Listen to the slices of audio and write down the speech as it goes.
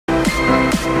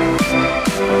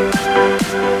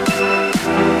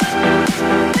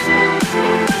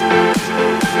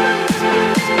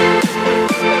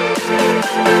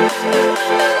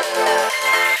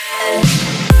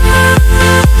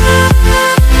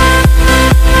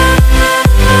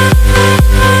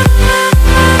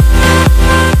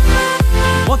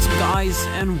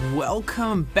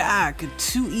welcome back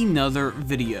to another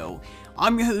video.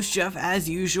 I'm your host Jeff as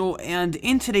usual, and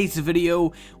in today's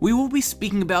video we will be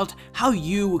speaking about how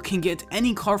you can get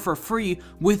any car for free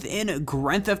within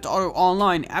Grand Theft Auto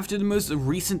Online after the most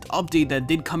recent update that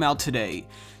did come out today.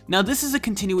 Now this is a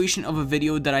continuation of a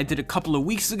video that I did a couple of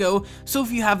weeks ago, so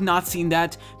if you have not seen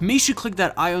that, make sure to click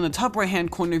that eye on the top right hand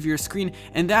corner of your screen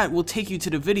and that will take you to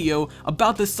the video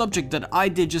about the subject that I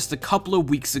did just a couple of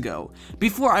weeks ago.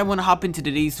 Before I want to hop into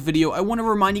today's video, I want to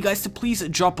remind you guys to please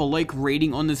drop a like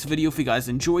rating on this video if you guys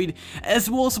enjoyed, as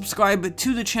well as subscribe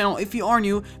to the channel if you are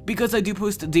new, because I do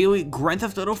post daily Grand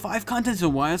Theft Auto 5 content, so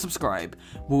why not subscribe?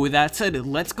 But with that said,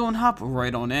 let's go and hop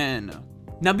right on in.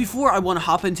 Now before I want to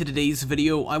hop into today's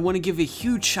video, I want to give a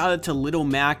huge shout out to Little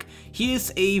Mac. He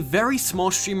is a very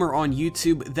small streamer on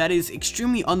YouTube that is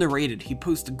extremely underrated. He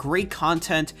posts great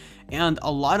content and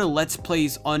a lot of Let's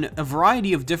Plays on a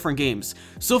variety of different games.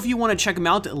 So if you want to check him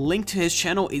out, link to his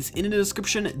channel is in the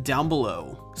description down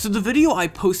below. So the video I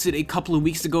posted a couple of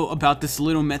weeks ago about this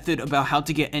little method about how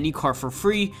to get any car for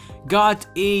free got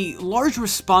a large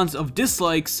response of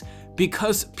dislikes,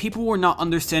 because people were not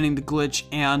understanding the glitch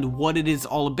and what it is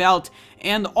all about,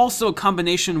 and also a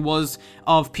combination was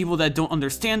of people that don't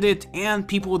understand it and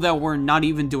people that were not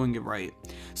even doing it right.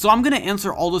 So I'm going to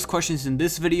answer all those questions in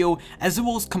this video, as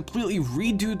well as completely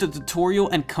redo the tutorial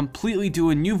and completely do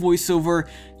a new voiceover,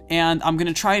 and I'm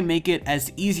going to try and make it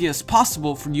as easy as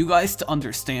possible for you guys to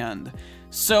understand.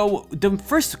 So the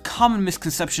first common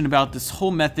misconception about this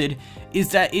whole method is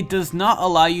that it does not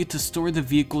allow you to store the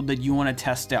vehicle that you want to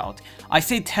test out. I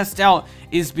say test out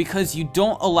is because it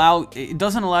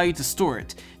doesn't allow you to store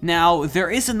it. Now there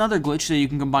is another glitch that you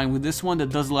can combine with this one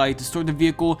that does allow you to store the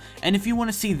vehicle, and if you want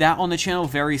to see that on the channel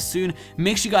very soon,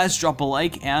 make sure you guys drop a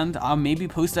like and I'll maybe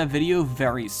post that video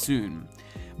very soon.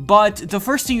 But the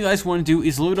first thing you guys want to do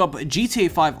is load up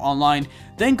GTA 5 Online,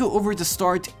 then go over to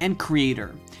Start and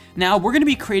Creator. Now we're going to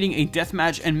be creating a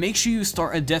deathmatch, and make sure you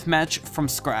start a deathmatch from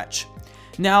scratch.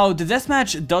 Now the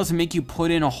deathmatch does make you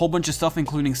put in a whole bunch of stuff,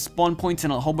 including spawn points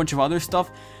and a whole bunch of other stuff.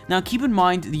 Now keep in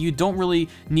mind that you don't really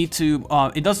need to,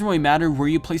 it doesn't really matter where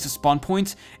you place the spawn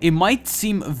points. It might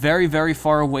seem very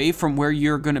far away from where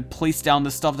you're going to place down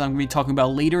the stuff that I'm going to be talking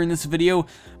about later in this video,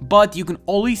 but you can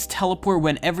always teleport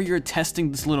whenever you're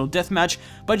testing this little deathmatch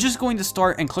by just going to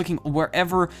start and clicking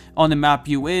wherever on the map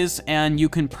you is, and you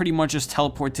can pretty much just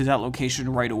teleport to that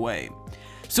location right away.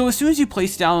 So as soon as you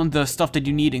place down the stuff that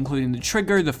you need, including the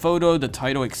trigger, the photo, the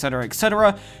title,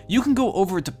 etc., you can go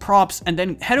over to props and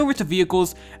then head over to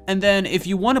vehicles, and then if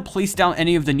you want to place down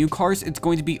any of the new cars, it's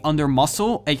going to be under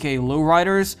muscle, aka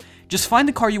lowriders. Just find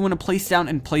the car you want to place down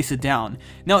and place it down.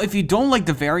 Now if you don't like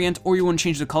the variant or you want to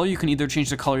change the color, you can either change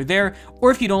the color there,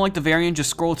 or if you don't like the variant, just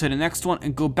scroll to the next one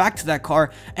and go back to that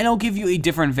car and it'll give you a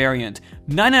different variant.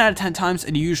 9 out of 10 times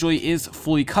it usually is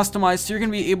fully customized, so you're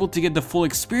going to be able to get the full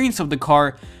experience of the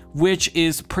car, which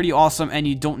is pretty awesome, and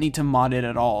you don't need to mod it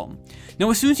at all. Now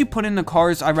as soon as you put in the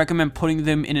cars, I recommend putting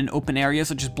them in an open area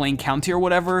such as Blaine County or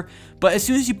whatever, but as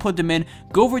soon as you put them in,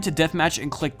 go over to deathmatch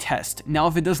and click test. Now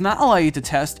if it does not allow you to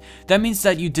test, that means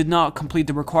that you did not complete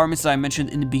the requirements that I mentioned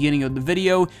in the beginning of the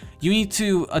video. You need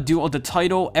to do all the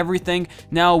title, everything.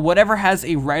 Now whatever has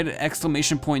a red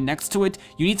exclamation point next to it,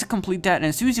 you need to complete that, and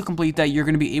as soon as you complete that, you're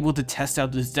going to be able to test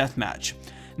out this deathmatch.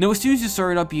 Now as soon as you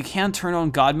start it up, you can turn on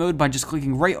God mode by just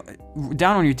clicking right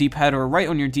down on your D-pad or right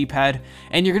on your D-pad,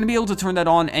 and you're going to be able to turn that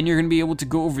on, and you're going to be able to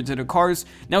go over to the cars.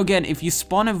 Now again, if you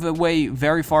spawn away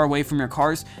very far away from your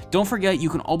cars, don't forget you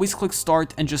can always click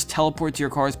start and just teleport to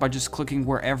your cars by just clicking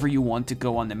wherever you want to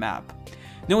go on the map.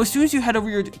 Now as soon as you head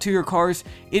over to your cars,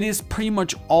 it is pretty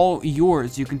much all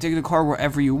yours. You can take the car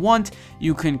wherever you want,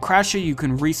 you can crash it, you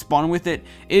can respawn with it.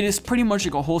 It is pretty much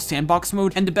like a whole sandbox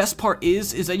mode, and the best part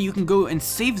is that you can go and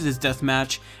save this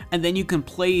deathmatch, and then you can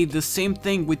play the same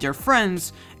thing with your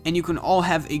friends, and you can all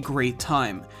have a great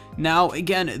time. Now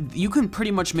again, you can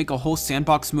pretty much make a whole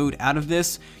sandbox mode out of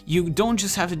this. You don't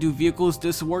just have to do vehicles,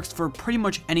 this works for pretty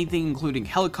much anything, including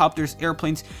helicopters,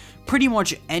 airplanes, pretty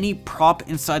much any prop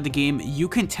inside the game. You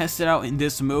can test it out in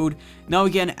this mode. Now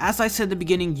again, as I said at the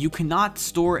beginning, you cannot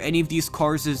store any of these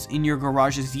cars in your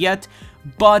garages yet,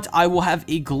 but I will have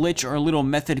a glitch or a little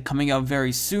method coming out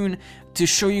very soon to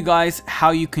show you guys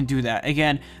how you can do that.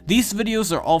 Again, these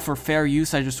videos are all for fair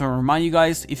use. I just want to remind you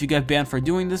guys, if you get banned for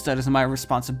doing this, that is my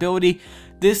responsibility.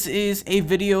 This is a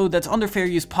video that's under fair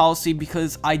use policy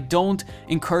because I don't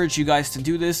encourage you guys to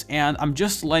do this, and I'm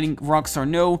just letting Rockstar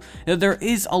know that there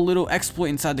is a little exploit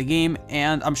inside the game,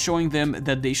 and I'm showing them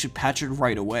that they should patch it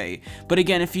right away. But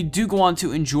again, if you do go on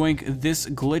to enjoying this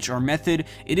glitch or method,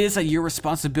 it is at your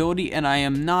responsibility, and I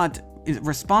am not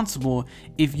responsible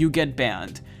if you get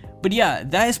banned. But yeah,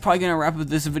 that is probably going to wrap up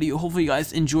this video. Hopefully you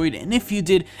guys enjoyed, and if you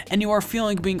did and you are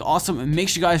feeling being awesome, make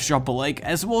sure you guys drop a like,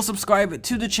 as well as subscribe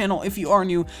to the channel if you are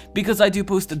new, because I do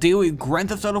post daily Grand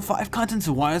Theft Auto 5 content,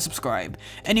 so why not subscribe?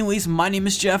 Anyways, my name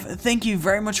is Jeff, thank you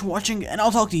very much for watching, and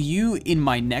I'll talk to you in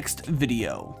my next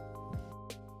video.